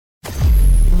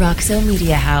Roxo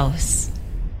Media House.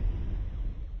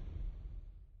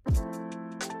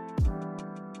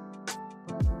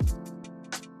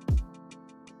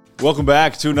 Welcome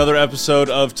back to another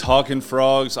episode of Talkin'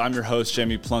 Frogs. I'm your host,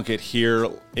 Jamie Plunkett, here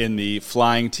in the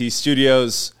Flying T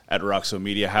Studios at Roxo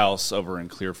Media House over in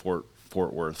Clearport,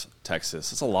 Fort Worth,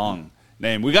 Texas. It's a long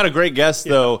name. We got a great guest,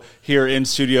 though, here in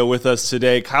studio with us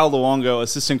today. Kyle Luongo,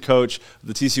 assistant coach of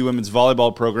the TC Women's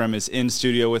Volleyball Program, is in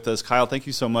studio with us. Kyle, thank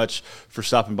you so much for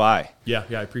stopping by. Yeah,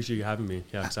 I appreciate you having me.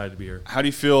 Yeah, I'm excited to be here. How do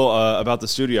you feel about the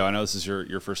studio? I know this is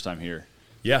your first time here.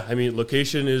 Yeah, I mean,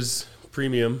 location is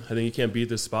premium. I think you can't beat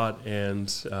this spot, and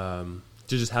to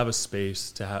just have a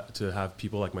space to have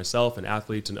people like myself and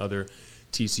athletes and other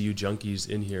TCU junkies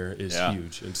in here is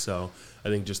huge. And so I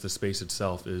think just the space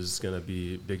itself is going to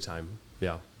be big time.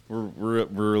 Yeah. We're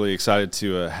really excited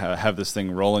to have this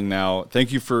thing rolling now.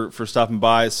 Thank you for stopping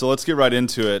by. So let's get right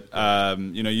into it.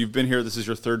 You've been here. This is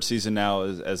your third season now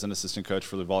as an assistant coach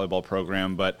for the volleyball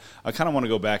program, but I kind of want to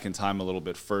go back in time a little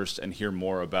bit first and hear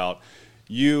more about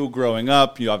you growing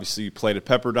up. You obviously played at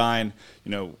Pepperdine.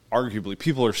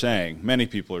 Arguably, many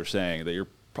people are saying that you're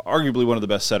arguably one of the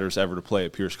best setters ever to play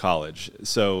at Pierce College.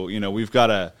 So, we've got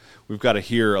to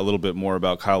hear a little bit more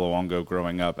about Kyle Luongo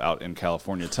growing up out in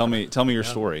California. Tell me your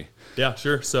story. Yeah,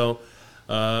 sure. So,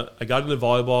 I got into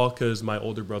volleyball because my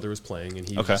older brother was playing, and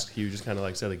he was just kind of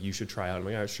like said, like, you should try out. I'm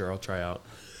like, all right, sure, I'll try out.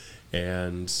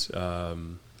 And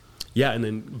and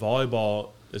then volleyball,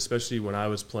 especially when I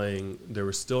was playing, there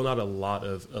was still not a lot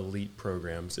of elite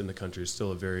programs in the country. It's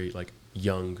still a very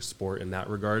young sport in that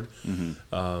regard.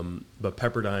 Mm-hmm. But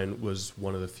Pepperdine was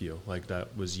one of the few,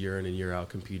 that was year in and year out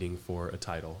competing for a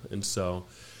title. And so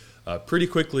pretty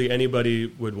quickly anybody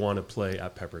would want to play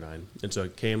at Pepperdine. And so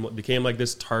it became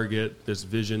this target, this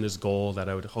vision, this goal that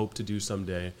I would hope to do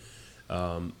someday.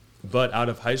 But out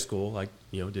of high school,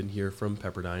 didn't hear from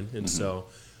Pepperdine. And so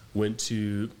went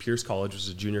to Pierce College, which is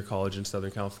a junior college in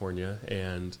Southern California,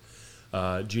 and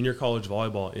junior college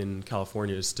volleyball in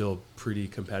California is still pretty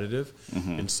competitive.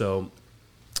 Mm-hmm. And so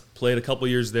played a couple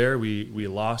years there. We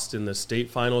lost in the state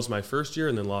finals my first year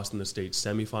and then lost in the state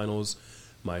semifinals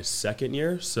my second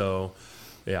year. So,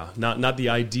 not the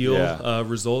ideal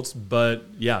results, but,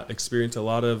 experienced a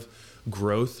lot of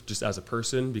growth just as a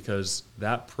person, because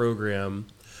that program,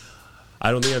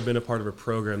 I don't think I've been a part of a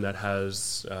program that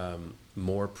has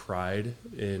more pride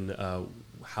in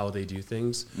how they do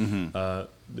things. Mm-hmm.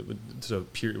 So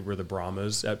we're the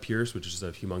Brahmas at Pierce, which is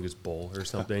a humongous bowl or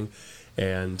something.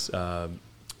 And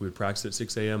we would practice at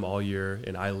 6 a.m. all year,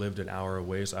 and I lived an hour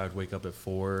away, so I would wake up at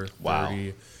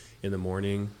 4:30 in the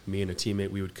morning. Me and a teammate,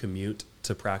 we would commute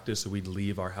to practice, so we'd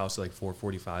leave our house at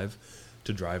 4:45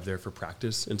 to drive there for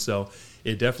practice. And so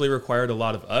it definitely required a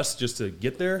lot of us just to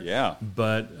get there. Yeah.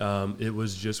 But it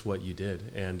was just what you did.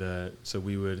 And so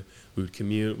we would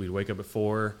commute, we'd wake up at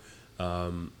 4.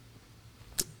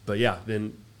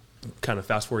 Then kind of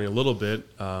fast forwarding a little bit,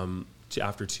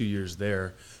 after 2 years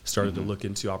there, started to look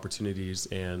into opportunities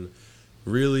and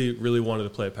really, really wanted to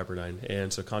play at Pepperdine.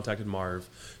 And so contacted Marv,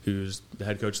 who's the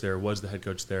head coach there, was the head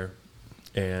coach there.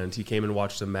 And he came and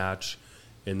watched a match,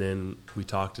 and then we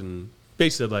talked and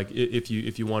basically said,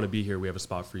 if you want to be here, we have a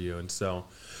spot for you. And so,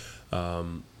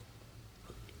 and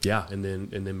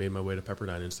then made my way to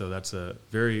Pepperdine. And so that's a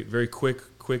very, very quick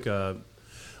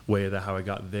way that how I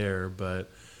got there. But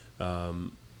I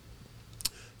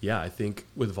think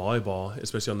with volleyball,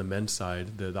 especially on the men's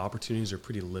side, the opportunities are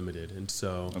pretty limited. And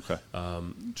so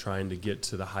trying to get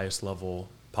to the highest level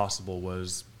possible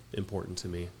was important to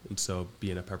me. And so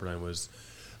being at Pepperdine was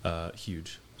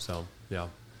huge. So, yeah.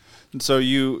 And so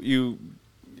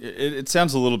it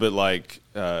sounds a little bit like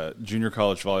junior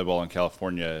college volleyball in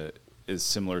California is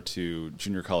similar to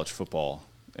junior college football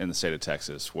in the state of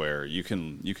Texas, where you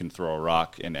can throw a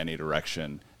rock in any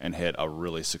direction and hit a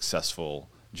really successful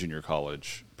junior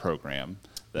college program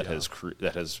that has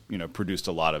produced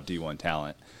a lot of D1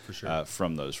 talent for sure.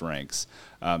 From those ranks.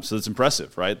 So it's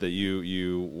impressive, right? That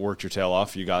you worked your tail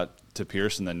off, you got to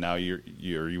Pierce, and then now you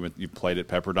played at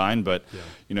Pepperdine, but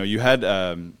you had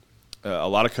a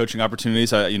lot of coaching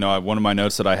opportunities. One of my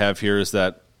notes that I have here is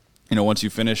that once you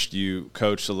finished, you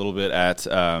coached a little bit at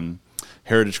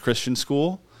Heritage Christian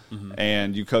School,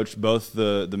 and you coached both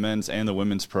the men's and the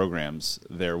women's programs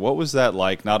there. What was that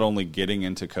like, not only getting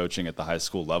into coaching at the high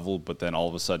school level, but then all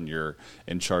of a sudden you're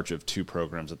in charge of two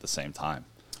programs at the same time?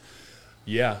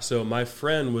 Yeah, so my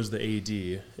friend was the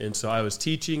AD, and so I was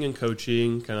teaching and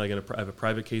coaching, kind of I have a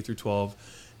private K through 12,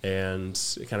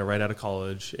 and kind of right out of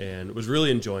college, and was really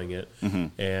enjoying it.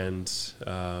 Mm-hmm. And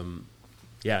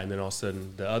And then all of a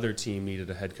sudden the other team needed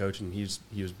a head coach, and he was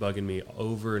bugging me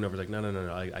over and over, like, no.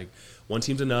 I one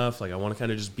team's enough. Like, I want to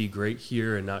kind of just be great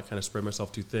here and not kind of spread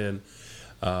myself too thin.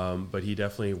 But he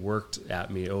definitely worked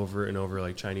at me over and over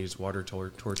like Chinese water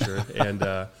torture.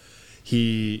 And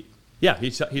he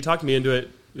talked me into it,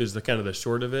 is the kind of the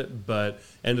short of it, but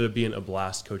ended up being a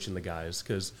blast coaching the guys,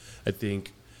 because I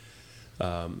think,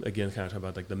 again, kind of talk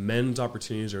about like the men's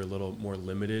opportunities are a little more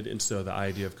limited. And so the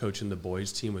idea of coaching the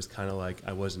boys team was kind of like,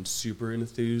 I wasn't super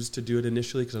enthused to do it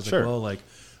initially, because I was Sure. like, well, like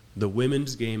the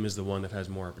women's game is the one that has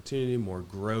more opportunity, more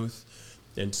growth.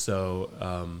 And so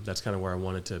that's kind of where I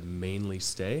wanted to mainly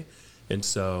stay. And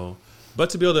so,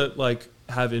 but to be able to like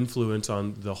have influence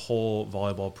on the whole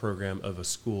volleyball program of a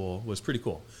school was pretty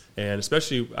cool. And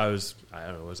especially was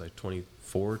like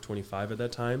 24, 25 at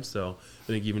that time. So I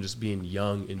think even just being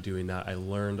young and doing that, I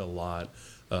learned a lot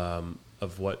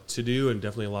of what to do, and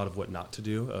definitely a lot of what not to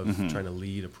do, of trying to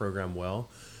lead a program well.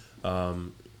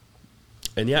 And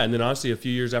then honestly, a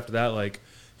few years after that, like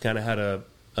kind of had a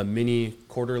mini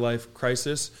quarter life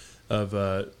crisis of,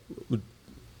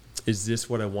 is this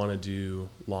what I want to do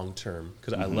long term?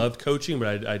 Because I loved coaching,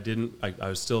 but I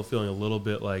was still feeling a little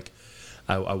bit like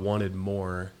I wanted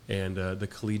more. And the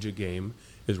collegiate game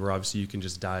is where obviously you can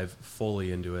just dive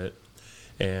fully into it.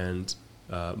 And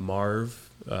Marv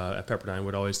at Pepperdine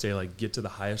would always say, like, get to the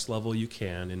highest level you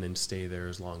can and then stay there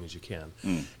as long as you can.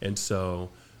 And so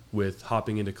with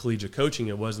hopping into collegiate coaching,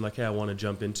 it wasn't like, hey, I want to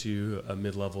jump into a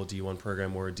mid-level D1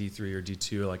 program or a D3 or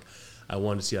D2. Like, I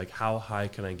wanted to see, like, how high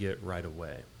can I get right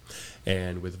away?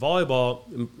 And with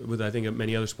volleyball, with I think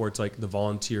many other sports, like the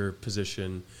volunteer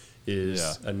position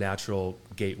is a natural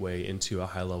gateway into a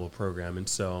high-level program. And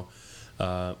so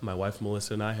my wife,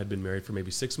 Melissa, and I had been married for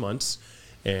maybe 6 months.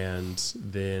 And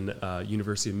then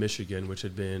University of Michigan, which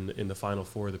had been in the Final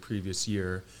Four the previous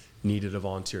year, needed a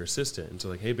volunteer assistant. And so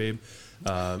like, hey, babe,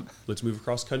 let's move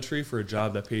across country for a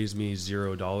job that pays me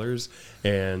 $0.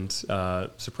 And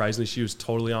surprisingly, she was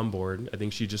totally on board. I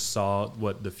think she just saw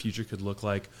what the future could look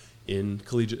like in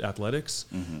collegiate athletics.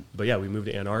 But yeah, we moved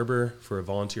to Ann Arbor for a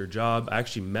volunteer job. I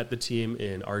actually met the team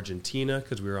in Argentina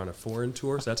because we were on a foreign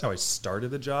tour. So that's how I started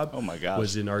the job. Oh my gosh.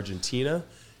 Was in Argentina.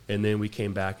 And then we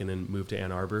came back and then moved to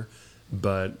Ann Arbor.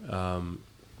 But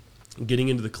getting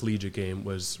into the collegiate game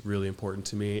was really important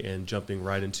to me, and jumping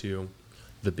right into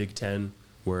the Big Ten,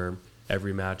 where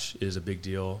every match is a big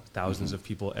deal, thousands of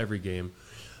people every game,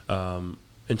 and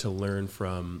to learn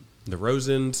from the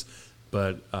Rosens,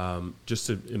 but just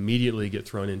to immediately get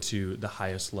thrown into the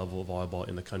highest level of volleyball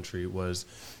in the country was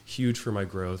huge for my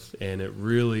growth, and it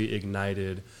really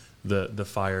ignited the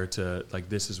fire to, like,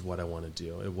 this is what I want to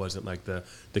do. It wasn't like the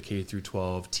K through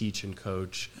 12 teach and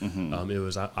coach. It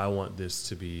was I want this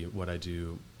to be what I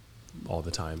do all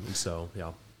the time. And so,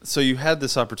 yeah. So you had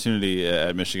this opportunity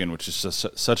at Michigan, which is just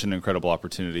such an incredible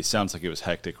opportunity. Sounds like it was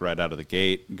hectic right out of the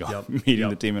gate, meeting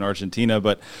the team in Argentina.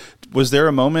 But was there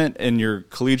a moment in your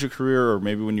collegiate career, or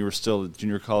maybe when you were still at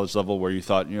junior college level, where you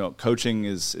thought, coaching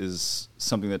is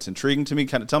something that's intriguing to me?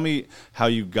 Kind of tell me how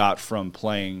you got from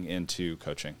playing into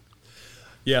coaching.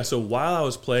 Yeah, so while I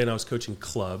was playing, I was coaching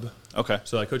club. Okay.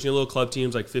 So like coaching little club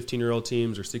teams, like 15-year-old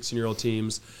teams or 16-year-old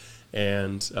teams.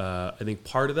 And I think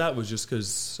part of that was just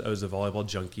because I was a volleyball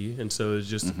junkie. And so it was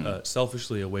just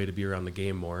selfishly a way to be around the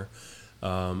game more.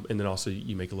 And then also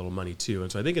you make a little money too.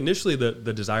 And so I think initially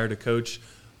the desire to coach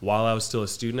while I was still a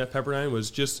student at Pepperdine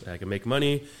was just I could make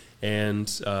money and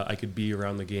I could be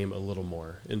around the game a little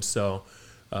more. And so,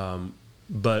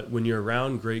 but when you're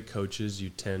around great coaches,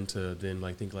 you tend to then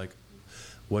think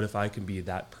what if I can be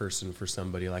that person for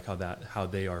somebody, like how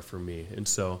they are for me? And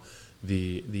so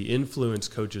the influence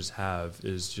coaches have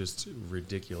is just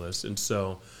ridiculous. And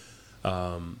so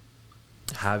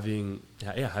having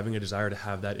a desire to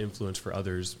have that influence for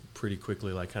others pretty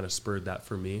quickly kind of spurred that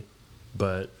for me.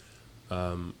 But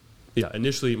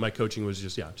initially my coaching was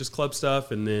just club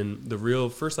stuff, and then the real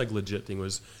first legit thing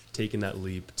was taking that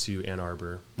leap to Ann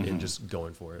Arbor and just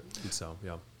going for it. And so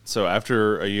So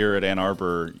after a year at Ann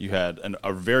Arbor, you had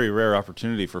a very rare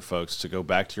opportunity for folks to go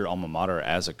back to your alma mater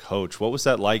as a coach. What was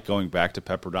that like, going back to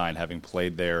Pepperdine, having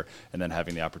played there, and then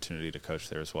having the opportunity to coach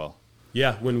there as well?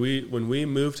 Yeah, when we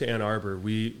moved to Ann Arbor,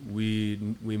 we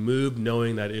moved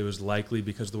knowing that it was likely,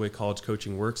 because of the way college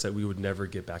coaching works, that we would never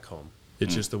get back home.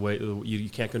 It's just the way you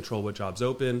can't control what jobs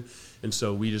open. And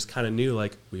so we just kind of knew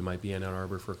we might be in Ann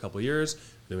Arbor for a couple of years,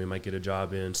 then we might get a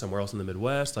job in somewhere else in the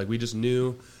Midwest. We just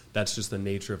knew that's just the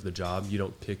nature of the job. You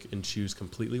don't pick and choose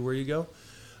completely where you go.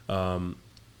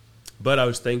 But I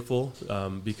was thankful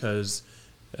because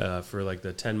For like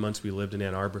the 10 months we lived in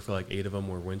Ann Arbor, for like 8 of them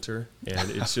were winter. And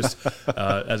it's just,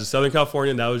 as a Southern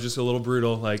Californian, that was just a little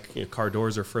brutal. Like, car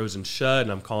doors are frozen shut,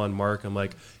 and I'm calling Mark. I'm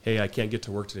like, hey, I can't get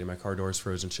to work today. My car door is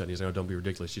frozen shut. And he's like, oh, don't be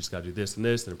ridiculous. You just got to do this and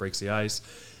this, and it breaks the ice.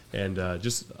 And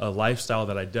just a lifestyle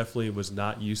that I definitely was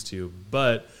not used to.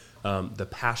 But the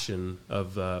passion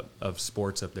of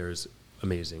sports up there is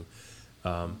amazing.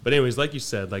 But anyways, like you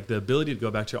said, like the ability to go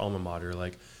back to your alma mater,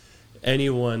 like,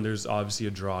 anyone, there's obviously a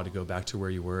draw to go back to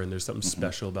where you were, and there's something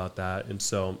special about that. And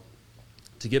so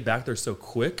to get back there so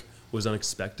quick was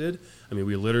unexpected. I mean,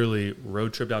 we literally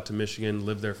road tripped out to Michigan,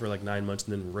 lived there for like 9 months,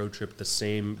 and then road tripped the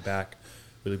same back.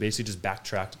 We basically just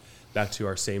backtracked back to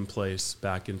our same place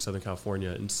back in Southern California.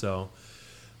 And so,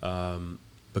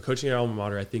 but coaching at alma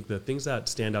mater, I think the things that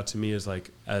stand out to me is,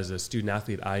 like, as a student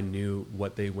athlete, I knew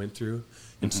what they went through.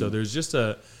 And so there's just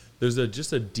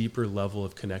a deeper level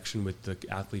of connection with the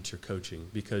athletes you're coaching,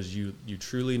 because you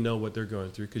truly know what they're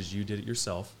going through because you did it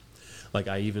yourself. Like,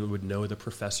 I even would know the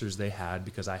professors they had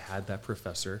because I had that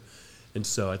professor. And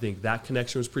so I think that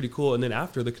connection was pretty cool. And then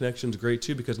after, the connection's great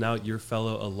too, because now you're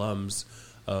fellow alums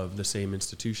of the same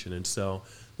institution. And so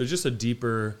there's just a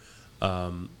deeper,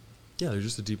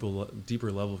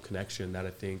 deeper level of connection that I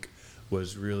think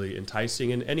was really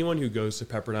enticing. And anyone who goes to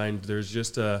Pepperdine, there's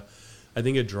just I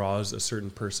think it draws a certain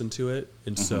person to it.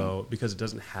 And so, because it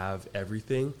doesn't have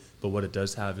everything, but what it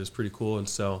does have is pretty cool. And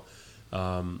so,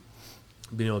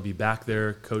 being able to be back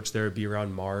there, coach there, be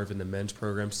around Marv and the men's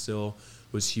program still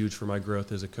was huge for my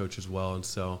growth as a coach as well. And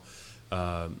so,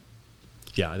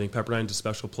 I think Pepperdine's a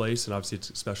special place, and obviously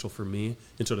it's special for me.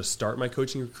 And so to start my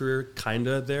coaching career kind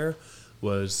of there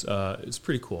was, it's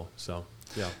pretty cool. So,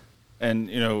 yeah. And,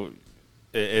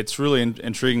 it's really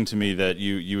intriguing to me that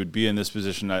you would be in this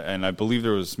position, and I believe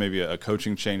there was maybe a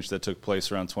coaching change that took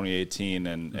place around 2018,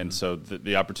 and so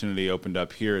the opportunity opened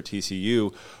up here at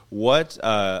TCU. What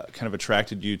kind of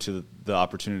attracted you to the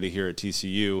opportunity here at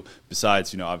TCU,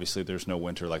 besides, obviously there's no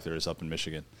winter like there is up in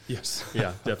Michigan? Yes,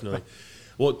 yeah, definitely.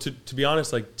 Well, to be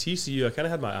honest, like TCU, I kind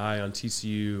of had my eye on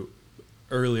TCU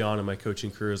early on in my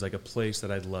coaching career as like a place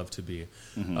that I'd love to be.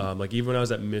 Like even when I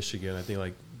was at Michigan, I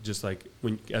think just like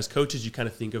when as coaches you kind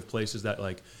of think of places that,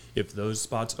 like, if those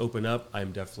spots open up,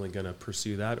 I'm definitely going to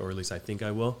pursue that, or at least I think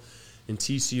I will. And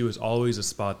TCU is always a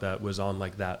spot that was on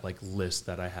like that like list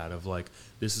that I had of like,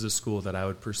 this is a school that I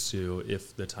would pursue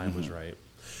if the time was right.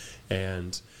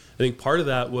 And I think part of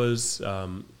that was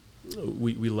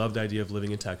we loved the idea of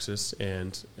living in Texas,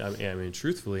 and I mean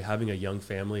truthfully, having a young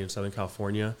family in Southern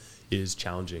California is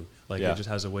challenging. Like it just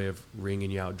has a way of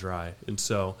wringing you out dry. And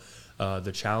so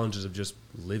the challenges of just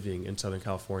living in Southern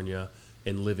California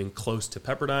and living close to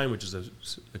Pepperdine, which is an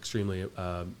extremely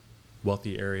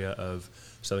wealthy area of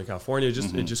Southern California, it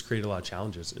just created a lot of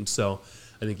challenges. And so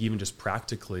I think even just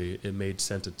practically, it made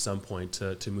sense at some point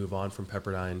to move on from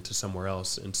Pepperdine to somewhere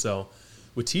else. And so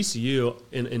with TCU,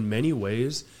 in many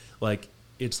ways, like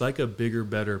it's like a bigger,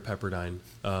 better Pepperdine.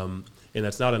 And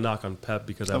that's not a knock on Pep,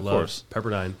 because I love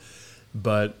Pepperdine.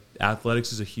 But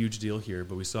athletics is a huge deal here,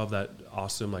 but we still have that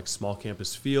awesome like small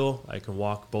campus feel. I can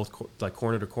walk both like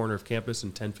corner to corner of campus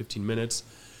in 10, 15 minutes.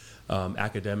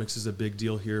 Academics is a big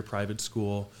deal here, private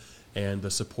school, and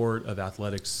the support of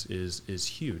athletics is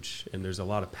huge. And there's a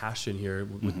lot of passion here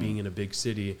with being in a big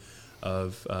city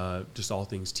of just all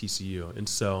things TCU. And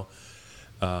so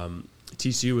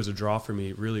TCU was a draw for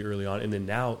me really early on. And then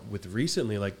now with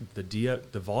recently, like the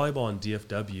volleyball in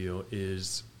DFW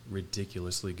is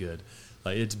ridiculously good.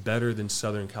 Like it's better than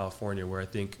Southern California, where I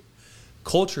think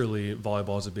culturally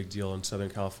volleyball is a big deal in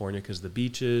Southern California because the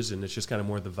beaches and it's just kind of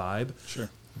more the vibe. Sure.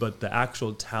 But the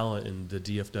actual talent in the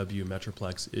DFW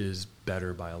Metroplex is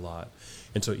better by a lot.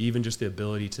 And so even just the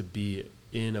ability to be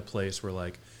in a place where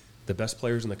like the best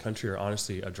players in the country are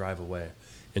honestly a drive away.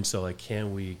 And so like,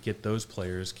 can we get those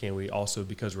players? Can we also,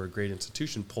 because we're a great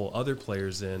institution, pull other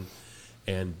players in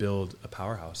and build a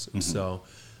powerhouse? And so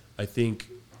I think,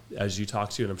 as you talk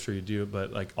to, and I'm sure you do,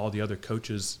 but like all the other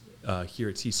coaches here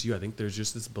at TCU, I think there's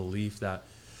just this belief that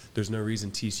there's no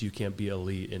reason TCU can't be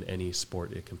elite in any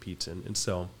sport it competes in. And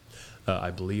so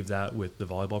I believe that with the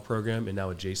volleyball program, and now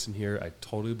with Jason here, I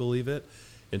totally believe it.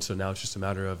 And so now it's just a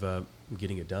matter of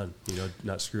getting it done,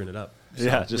 not screwing it up.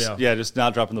 So, just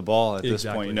not dropping the ball at this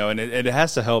point, and it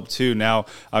has to help too. Now,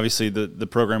 obviously, the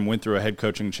program went through a head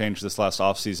coaching change this last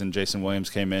offseason. Jason Williams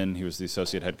came in. He was the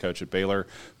associate head coach at Baylor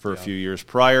for a few years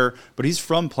prior, but he's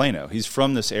from Plano. He's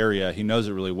from this area. He knows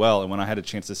it really well. And when I had a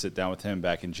chance to sit down with him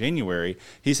back in January,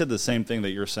 he said the same thing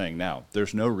that you're saying now.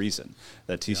 There's no reason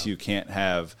that TCU can't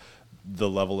have the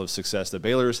level of success that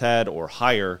Baylor's had or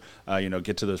higher,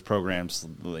 get to those programs,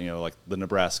 like the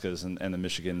Nebraskas and the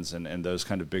Michigans and those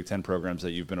kind of Big Ten programs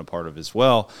that you've been a part of as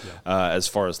well, as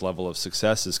far as level of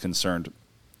success is concerned.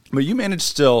 But you managed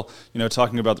still,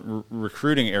 talking about the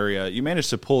recruiting area, you managed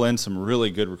to pull in some really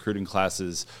good recruiting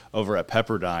classes over at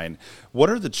Pepperdine. What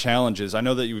are the challenges? I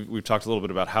know that we've talked a little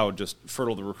bit about how just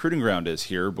fertile the recruiting ground is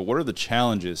here, but what are the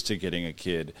challenges to getting a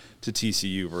kid to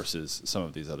TCU versus some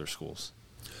of these other schools?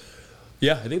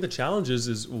 Yeah, I think the challenges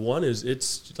is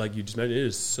it's like you just mentioned, it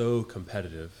is so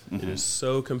competitive. Mm-hmm. It is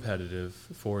so competitive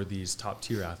for these top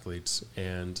tier athletes.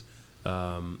 And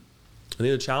I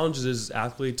think the challenges is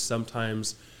athletes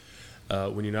sometimes,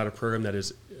 when you're not a program that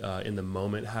is in the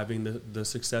moment having the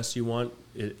success you want,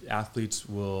 athletes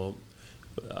will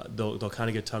they'll kind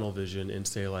of get tunnel vision and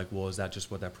say like, well, is that just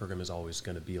what that program is always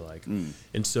going to be like?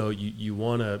 And so you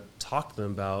want to talk to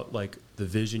them about like the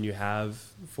vision you have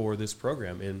for this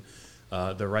program,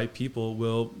 and the right people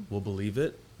will believe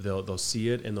it. They'll see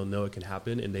it and they'll know it can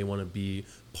happen, and they want to be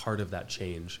part of that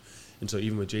change. And so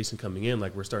even with Jason coming in,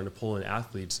 like we're starting to pull in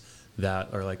athletes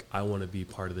that are like, I want to be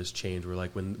part of this change. We're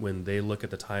like, when they look at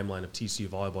the timeline of TCU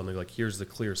volleyball and they're like, here's the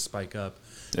clear spike up.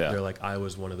 Yeah. They're like, I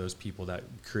was one of those people that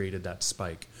created that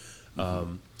spike.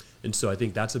 Mm-hmm. And so I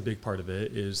think that's a big part of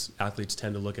it is athletes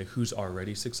tend to look at who's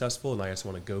already successful. And I just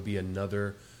want to go be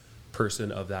another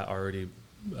person of that already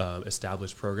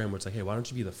established program where it's like, hey, why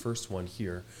don't you be the first one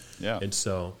here? Yeah. And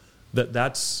so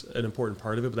that's an important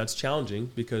part of it, but that's challenging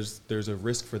because there's a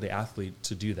risk for the athlete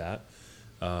to do that.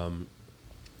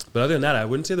 But other than that, I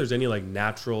wouldn't say there's any like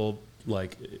natural,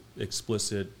 like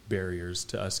explicit barriers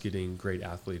to us getting great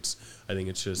athletes. I think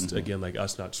it's just, again, like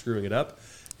us not screwing it up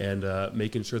and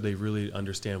making sure they really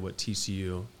understand what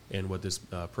TCU and what this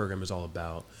program is all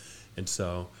about. And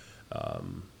so,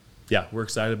 we're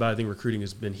excited about it. I think recruiting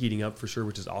has been heating up for sure,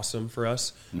 which is awesome for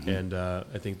us. Mm-hmm. And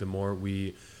I think the more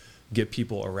we get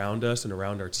people around us and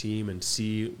around our team and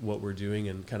see what we're doing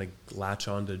and kind of latch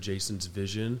on to Jason's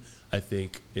vision, I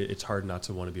think it's hard not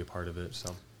to want to be a part of it.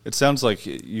 So it sounds like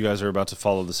you guys are about to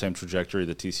follow the same trajectory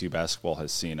that TCU basketball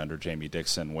has seen under Jamie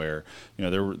Dixon, where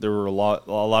there were a lot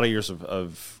of years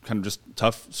of kind of just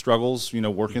tough struggles,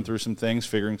 working through some things,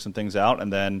 figuring some things out,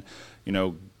 and then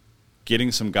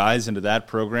getting some guys into that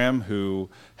program who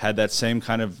had that same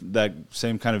kind of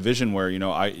vision where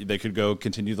they could go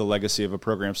continue the legacy of a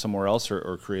program somewhere else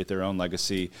or create their own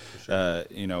legacy,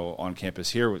 on campus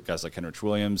here with guys like Henrich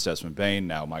Williams, Desmond Bain,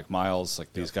 now Mike Miles,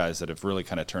 like these guys that have really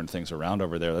kind of turned things around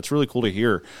over there. That's really cool to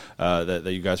hear that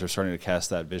you guys are starting to cast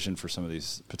that vision for some of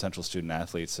these potential student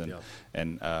athletes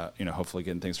and hopefully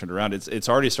getting things turned around. It's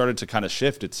already started to kind of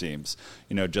shift, it seems.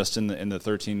 Just in the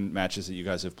 13 matches that you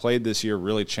guys have played this year,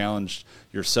 really challenged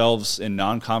yourselves in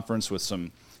non-conference with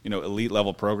some elite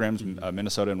level programs,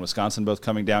 Minnesota and Wisconsin both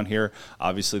coming down here.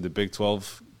 Obviously the Big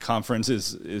 12 conference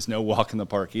is no walk in the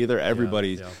park either.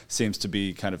 Everybody seems to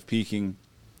be kind of peaking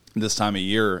this time of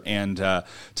year. And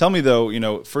tell me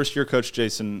though, first year coach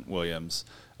Jason Williams,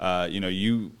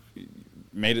 you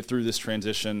made it through this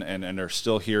transition and are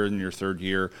still here in your third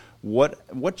year.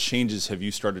 What changes have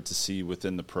you started to see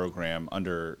within the program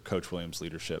under Coach Williams'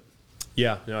 leadership?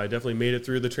 Yeah, I definitely made it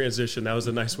through the transition. That was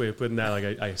a nice way of putting that.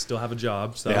 Like I still have a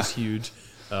job, so that was huge.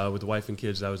 With the wife and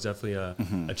kids, that was definitely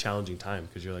a challenging time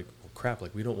because you're like, well, crap,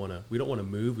 like we don't want to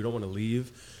move, we don't want to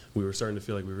leave. We were starting to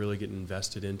feel like we really getting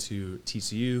invested into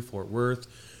TCU, Fort Worth,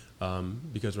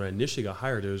 because when I initially got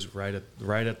hired, it was right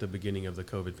at the beginning of the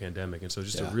COVID pandemic, and so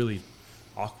just a really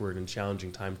awkward and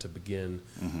challenging time to begin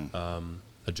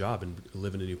a job and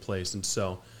live in a new place, and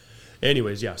so.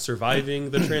 Anyways, surviving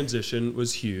the transition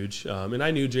was huge. And I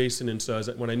knew Jason, and so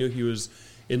when I knew he was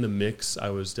in the mix,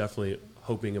 I was definitely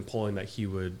hoping and pulling that he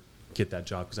would get that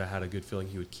job because I had a good feeling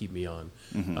he would keep me on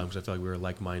because I felt like we were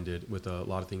like-minded with a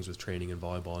lot of things with training and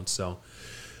volleyball. And so,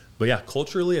 but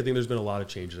culturally, I think there's been a lot of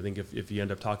changes. I think if you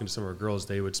end up talking to some of our girls,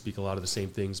 they would speak a lot of the same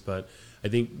things. But I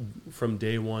think from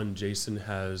day one, Jason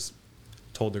has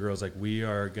told the girls, like, we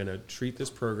are going to treat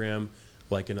this program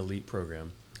like an elite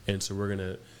program. And so we're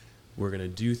going to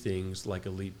do things like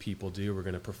elite people do. We're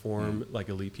going to perform like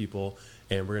elite people,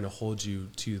 and we're going to hold you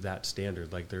to that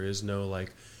standard. Like there is no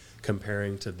like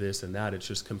comparing to this and that. It's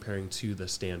just comparing to the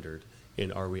standard.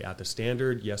 And are we at the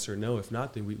standard? Yes or no? If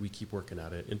not, then we keep working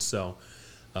at it. And so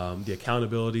the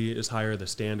accountability is higher. The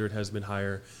standard has been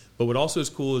higher. But what also is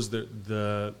cool is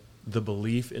the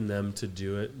belief in them to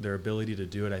do it, their ability to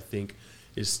do it, I think,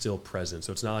 is still present.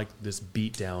 So it's not like this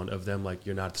beat down of them like,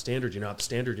 you're not the standard, you're not the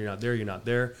standard, you're not there, you're not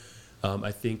there.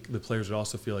 I think the players would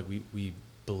also feel like we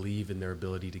believe in their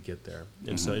ability to get there.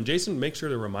 And so, and Jason makes sure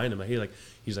to remind him, like, hey, like,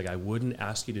 he's like, I wouldn't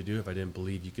ask you to do it if I didn't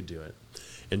believe you could do it.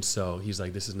 And so he's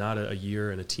like, this is not a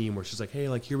year and a team where she's like, hey,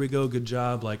 like, here we go, good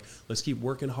job, like, let's keep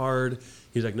working hard.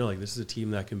 He's like, no, like, this is a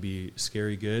team that can be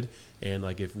scary good. And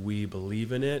like, if we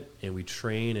believe in it and we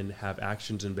train and have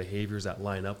actions and behaviors that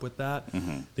line up with that,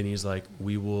 then he's like,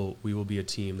 we will be a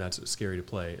team that's scary to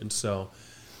play. And so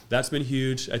that's been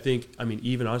huge. I think, I mean,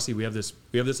 even honestly, we have this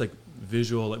like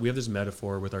visual, like, we have this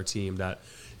metaphor with our team that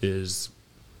is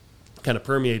kind of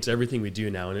permeates everything we do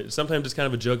now. And sometimes it's kind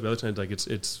of a joke, but other times, like,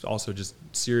 it's also just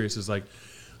serious. It's like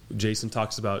Jason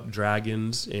talks about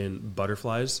dragons and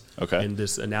butterflies. Okay. And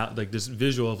this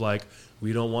visual of like,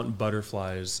 we don't want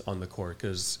butterflies on the court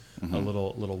because a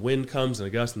little wind comes and a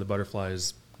gust and the butterfly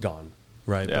is gone,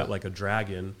 right? Yeah. But like a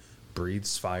dragon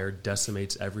breathes fire,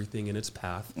 decimates everything in its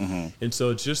path. And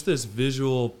so it's just this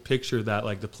visual picture that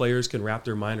like the players can wrap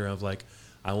their mind around, like,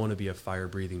 I want to be a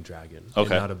fire-breathing dragon and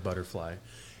not a butterfly.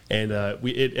 And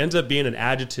it ends up being an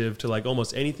adjective to like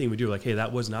almost anything we do. Like, hey,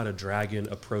 that was not a dragon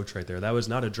approach right there. That was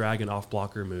not a dragon off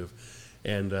blocker move.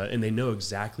 And they know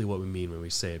exactly what we mean when we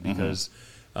say it, because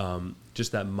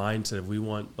just that mindset of we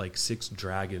want like 6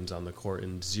 dragons on the court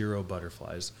and 0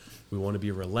 butterflies. We want to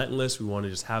be relentless. We want to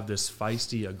just have this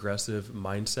feisty, aggressive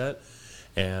mindset.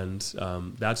 And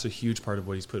that's a huge part of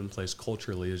what he's put in place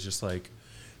culturally, is just like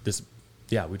this.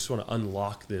 Yeah, we just want to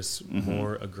unlock this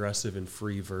more aggressive and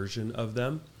free version of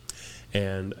them.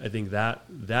 And I think that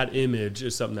image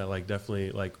is something that like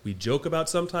definitely like we joke about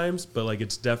sometimes, but like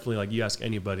it's definitely like you ask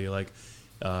anybody like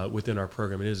within our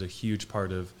program, it is a huge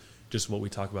part of just what we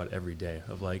talk about every day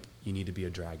of like, you need to be a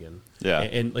dragon. Yeah.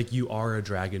 And like, you are a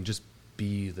dragon, just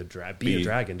be a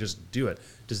dragon, just do it.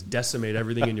 Just decimate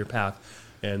everything in your path.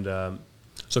 And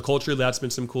so culturally, that's been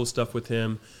some cool stuff with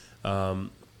him.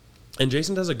 And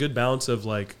Jason does a good balance of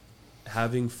like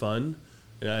having fun,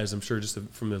 as I'm sure just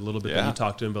from a little bit that you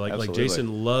talked to him, but like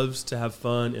Jason loves to have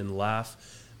fun and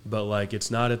laugh, but like it's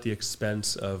not at the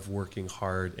expense of working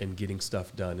hard and getting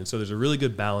stuff done. And so there's a really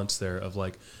good balance there of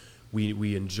like,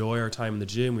 we enjoy our time in the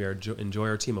gym, enjoy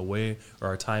our team away, or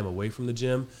our time away from the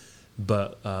gym,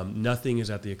 but nothing is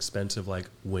at the expense of like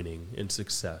winning and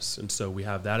success. And so we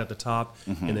have that at the top,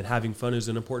 and then having fun is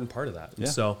an important part of that. And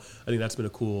so I think that's been a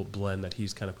cool blend that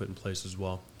he's kind of put in place as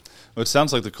well. Well, it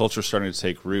sounds like the culture is starting to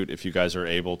take root if you guys are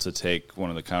able to take one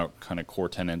of the kind of core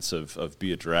tenets of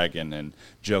be a dragon and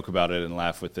joke about it and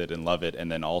laugh with it and love it,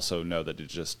 and then also know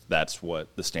that that's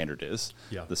what the standard is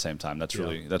at the same time. That's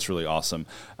really awesome.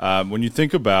 When you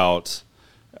think about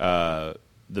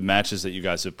the matches that you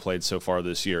guys have played so far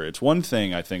this year, it's one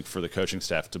thing, I think, for the coaching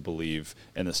staff to believe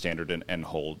in the standard and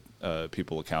hold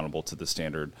people accountable to the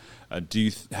standard.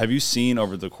 Have you seen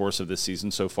over the course of this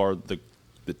season so far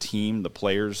the team, the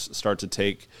players start to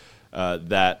take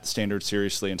that standard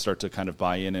seriously and start to kind of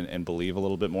buy in and believe a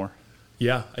little bit more?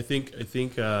 Yeah, I think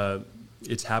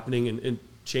it's happening, and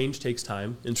change takes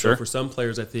time. And so for some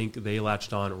players, I think they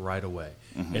latched on right away.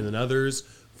 And then others,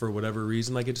 for whatever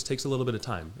reason, like it just takes a little bit of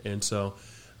time. And so,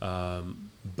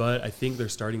 but I think they're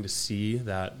starting to see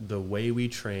that the way we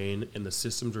train and the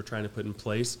systems we're trying to put in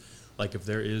place, like if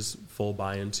there is full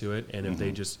buy-in to it, and if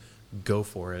they just go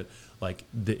for it, like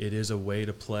it is a way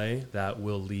to play that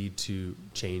will lead to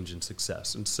change and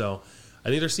success. And so I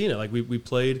think they're seeing it. Like we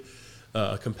played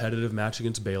a competitive match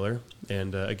against Baylor,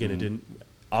 and again, it didn't,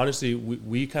 honestly,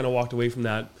 we kind of walked away from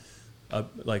that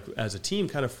like as a team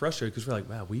kind of frustrated, because we're like,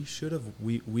 wow,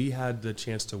 we had the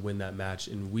chance to win that match,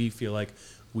 and we feel like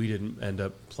we didn't end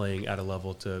up playing at a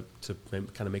level to kind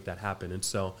of make that happen. And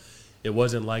so it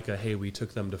wasn't like hey, we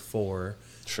took them to 4.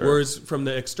 Sure. Whereas from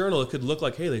the external, it could look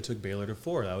like, hey, they took Baylor to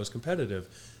 4. That was competitive.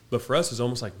 But for us, it's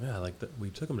almost like, man, like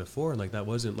we took them to 4, and like that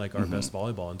wasn't like our best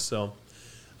volleyball. And so,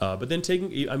 but then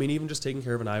even just taking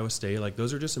care of an Iowa State, like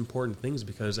those are just important things,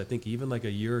 because I think even like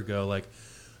a year ago, like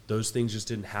those things just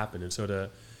didn't happen. And so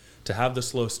to have the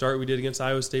slow start we did against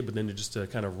Iowa State, but then to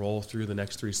kind of roll through the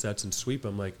next 3 sets and sweep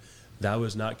them, like that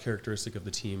was not characteristic of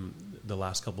the team the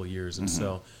last couple of years. And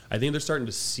so I think they're starting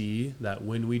to see that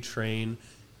when we train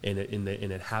and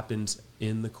it happens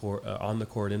in the court, on the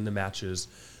court, in the matches,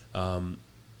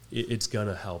 it's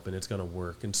gonna help and it's gonna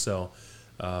work. And so,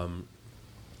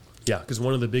 because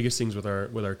one of the biggest things with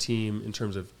our team in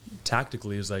terms of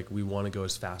tactically is like we want to go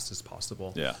as fast as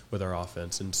possible with our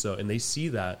offense. And so, and they see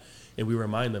that, and we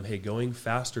remind them, hey, going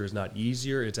faster is not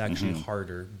easier; it's actually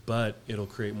harder, but it'll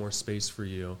create more space for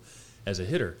you as a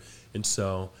hitter. And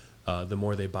so the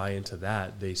more they buy into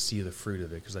that, they see the fruit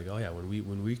of it. Because like, oh yeah,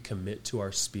 when we commit to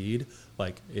our speed,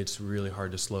 like it's really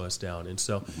hard to slow us down. And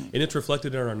so, and it's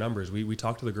reflected in our numbers. We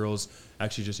talked to the girls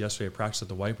actually just yesterday at practice at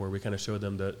the whiteboard. We kind of showed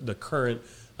them the current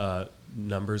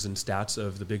numbers and stats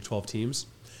of the Big 12 teams,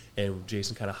 and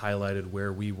Jason kind of highlighted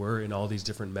where we were in all these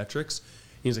different metrics.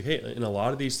 He's like, hey, in a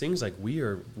lot of these things, like we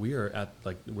are at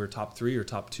like we're top 3 or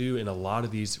top 2 in a lot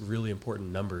of these really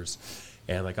important numbers.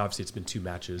 And like obviously it's been 2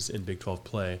 matches in Big 12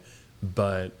 play,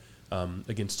 but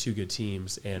against 2 good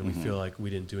teams, and we feel like we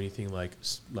didn't do anything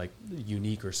like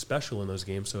unique or special in those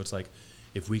games. So it's like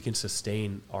if we can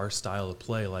sustain our style of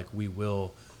play, like we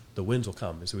will, the wins will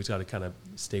come. And so we just got to kind of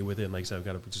stay with it. And like I said, we've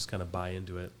got to just kind of buy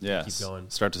into it. Yeah, keep going.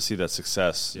 Start to see that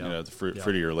success, the fruit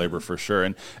of your labor for sure.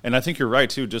 And I think you're right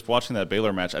too. Just watching that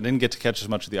Baylor match, I didn't get to catch as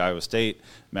much of the Iowa State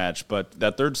match, but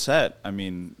that third set, I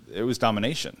mean, it was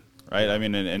domination. Right, I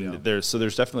mean, and there's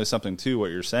definitely something to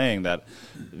what you're saying, that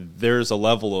there's a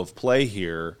level of play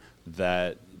here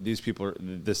that these people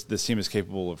this team is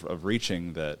capable of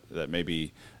reaching that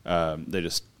maybe they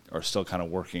just are still kind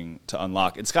of working to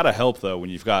unlock. It's got to help though when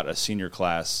you've got a senior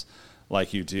class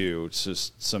like you do. It's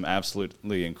just some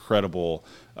absolutely incredible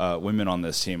women on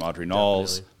this team: Audrey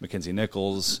Knowles, Mackenzie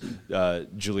Nichols,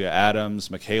 Julia Adams,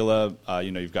 Michaela.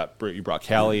 You brought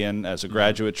Callie in as a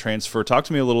graduate transfer. Talk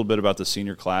to me a little bit about the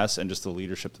senior class and just the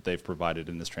leadership that they've provided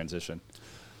in this transition.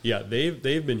 Yeah,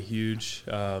 they've been huge.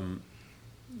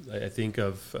 I think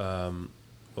of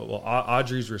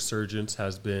Audrey's resurgence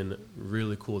has been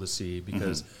really cool to see,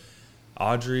 because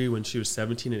Audrey, when she was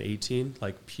 17 and 18,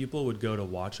 like people would go to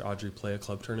watch Audrey play at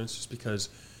club tournaments just because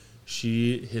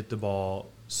she hit the ball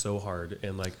so hard,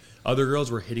 and like other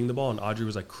girls were hitting the ball and Audrey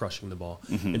was like crushing the ball.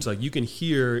 And so like you can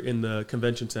hear in the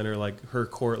convention center, like her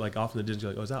court, like off in the distance,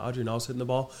 like, oh, is that Audrey Knowles hitting the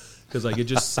ball? Because like it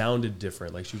just sounded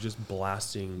different. Like she was just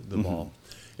blasting the ball.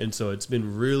 And so it's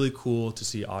been really cool to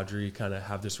see Audrey kind of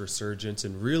have this resurgence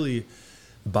and really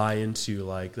buy into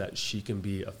like that she can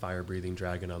be a fire-breathing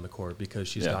dragon on the court, because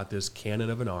she's got this cannon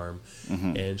of an arm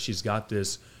and she's got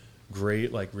this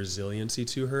great like resiliency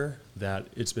to her that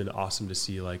it's been awesome to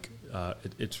see. Like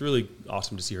it's really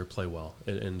awesome to see her play well.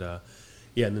 And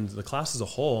then the class as a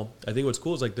whole, I think what's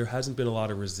cool is like there hasn't been a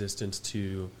lot of resistance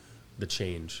to the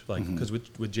change, like because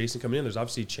with Jason coming in, there's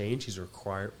obviously change. He's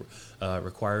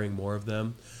requiring more of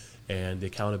them, and the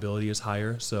accountability is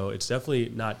higher. So it's definitely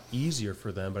not easier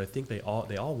for them, but I think they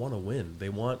all want to win. They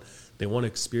want to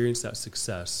experience that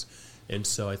success. And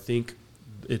so I think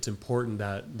it's important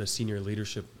that the senior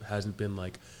leadership hasn't been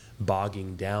like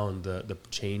bogging down the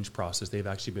change process. They've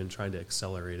actually been trying to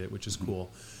accelerate it, which is cool.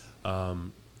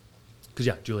 Because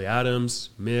Julia Adams,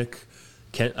 Mick,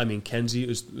 Kenzie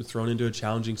was thrown into a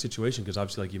challenging situation because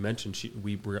obviously, like you mentioned,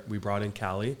 we brought in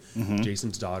Callie,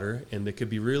 Jason's daughter, and it could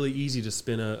be really easy to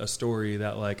spin a story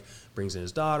that like brings in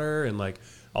his daughter and like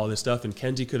all this stuff. And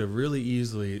Kenzie could have really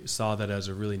easily saw that as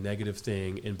a really negative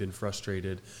thing and been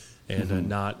frustrated and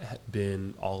not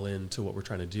been all in to what we're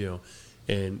trying to do.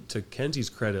 And to Kenzie's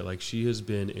credit, like she has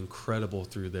been incredible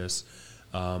through this.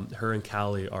 Her and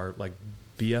Callie are like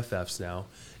BFFs now,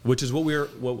 which is what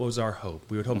was our hope.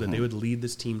 We would hope that they would lead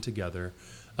this team together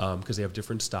because they have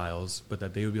different styles, but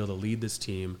that they would be able to lead this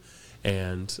team,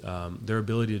 and their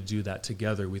ability to do that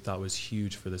together we thought was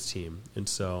huge for this team. And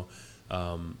so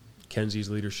Kenzie's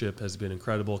leadership has been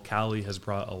incredible. Callie has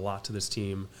brought a lot to this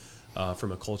team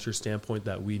from a culture standpoint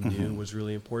that we knew was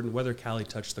really important. Whether Callie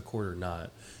touched the court or not,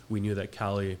 we knew that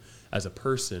Callie as a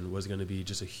person was going to be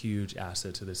just a huge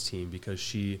asset to this team because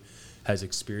she has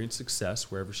experienced success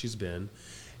wherever she's been,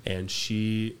 and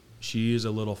she is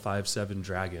a little 5'7"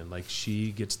 dragon. Like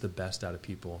she gets the best out of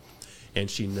people, and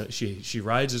she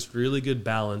rides this really good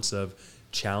balance of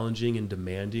challenging and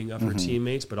demanding of her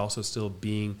teammates, but also still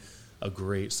being a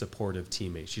great supportive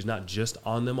teammate. She's not just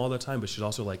on them all the time, but she's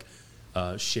also like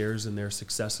shares in their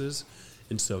successes.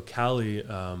 And so Callie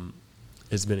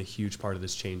has been a huge part of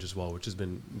this change as well, which has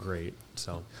been great.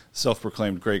 So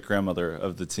self-proclaimed great grandmother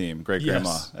of the team, great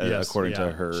grandma, according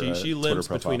to her. She limps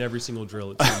between every single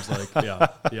drill. It seems like,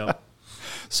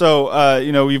 So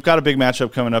you've got a big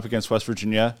matchup coming up against West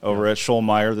Virginia over at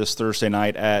Schollmeyer this Thursday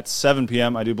night at 7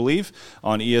 p.m. I do believe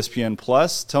on ESPN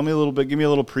Plus. Tell me a little bit. Give me a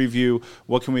little preview.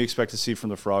 What can we expect to see from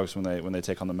the Frogs when they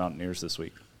take on the Mountaineers this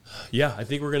week? Yeah, I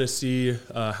think we're going to see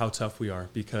how tough we are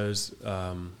because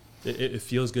it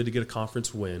feels good to get a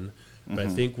conference win, but I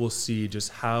think we'll see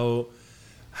just how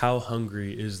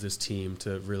hungry is this team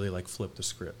to really like flip the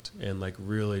script and like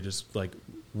really just like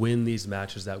win these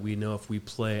matches that we know if we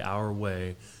play our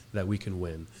way that we can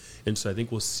win. And so I think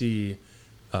we'll see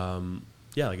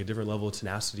like a different level of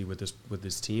tenacity with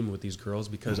this team, with these girls,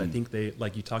 because I think they,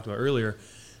 like you talked about earlier,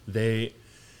 they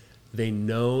they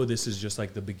know this is just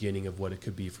like the beginning of what it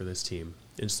could be for this team.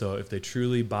 And so if they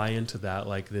truly buy into that,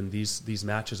 like then these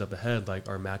matches up ahead, like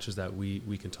are matches that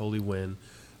we can totally win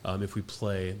if we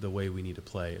play the way we need to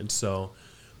play. And so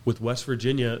with West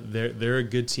Virginia, they're a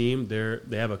good team.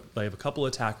 They have a couple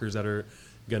attackers that are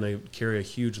going to carry a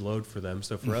huge load for them.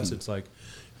 So for us, it's like,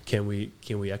 can we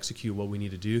execute what we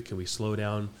need to do? Can we slow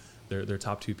down their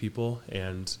top two people?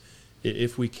 And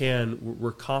if we can,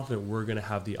 we're confident we're going to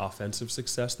have the offensive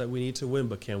success that we need to win,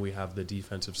 but can we have the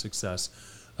defensive success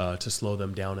to slow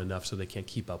them down enough so they can't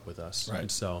keep up with us? Right.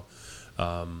 And so,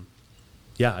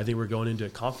 I think we're going into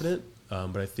it confident,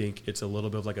 but I think it's a little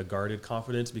bit of like a guarded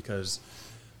confidence because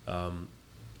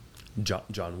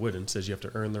John Wooden says you have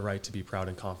to earn the right to be proud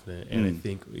and confident. And I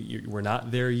think we're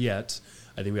not there yet.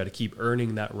 I think we got to keep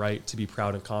earning that right to be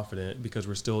proud and confident because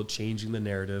we're still changing the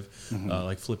narrative,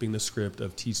 like flipping the script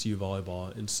of TCU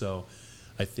volleyball. And so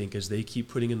I think as they keep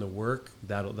putting in the work,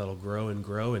 that'll grow and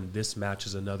grow. And this match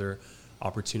is another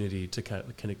opportunity to kind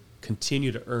of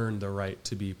continue to earn the right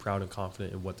to be proud and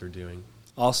confident in what they're doing.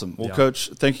 Awesome. Well,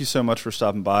 Coach, thank you so much for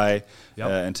stopping by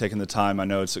and taking the time. I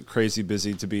know it's crazy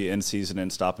busy to be in season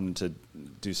and stopping to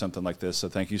do something like this, so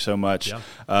thank you so much.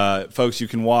 Folks, you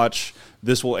can watch.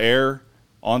 This will air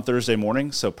on Thursday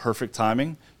morning, so perfect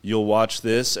timing. You'll watch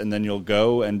this, and then you'll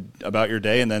go and about your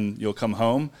day, and then you'll come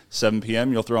home, 7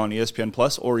 p.m., you'll throw on ESPN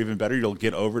Plus, or even better, you'll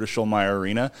get over to Schulmeyer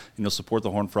Arena, and you'll support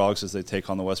the Horned Frogs as they take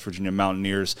on the West Virginia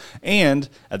Mountaineers. And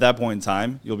at that point in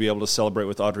time, you'll be able to celebrate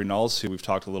with Audrey Knowles, who we've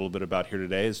talked a little bit about here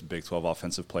today, as Big 12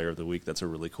 Offensive Player of the Week. That's a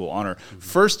really cool honor.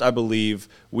 First, I believe,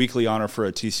 weekly honor for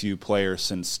a TCU player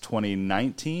since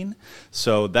 2019.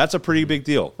 So that's a pretty big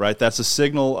deal, right? That's a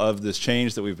signal of this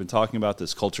change that we've been talking about,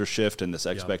 this culture shift and this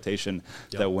expectation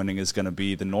that winning is going to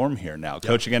be the norm here now.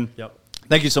 Coach, again,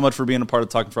 thank you so much for being a part of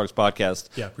the Talking Frogs podcast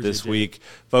this week.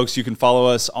 Folks, you can follow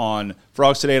us on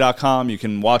frogstoday.com. You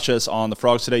can watch us on the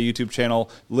Frogs Today YouTube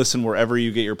channel. Listen wherever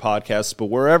you get your podcasts. But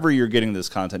wherever you're getting this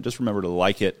content, just remember to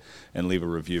like it and leave a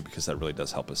review because that really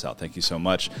does help us out. Thank you so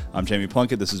much. I'm Jamie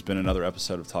Plunkett. This has been another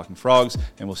episode of Talking Frogs,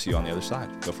 and we'll see you on the other side.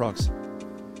 Go Frogs.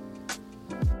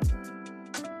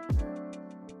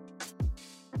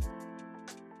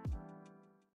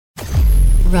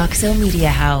 Roxo Media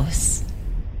House.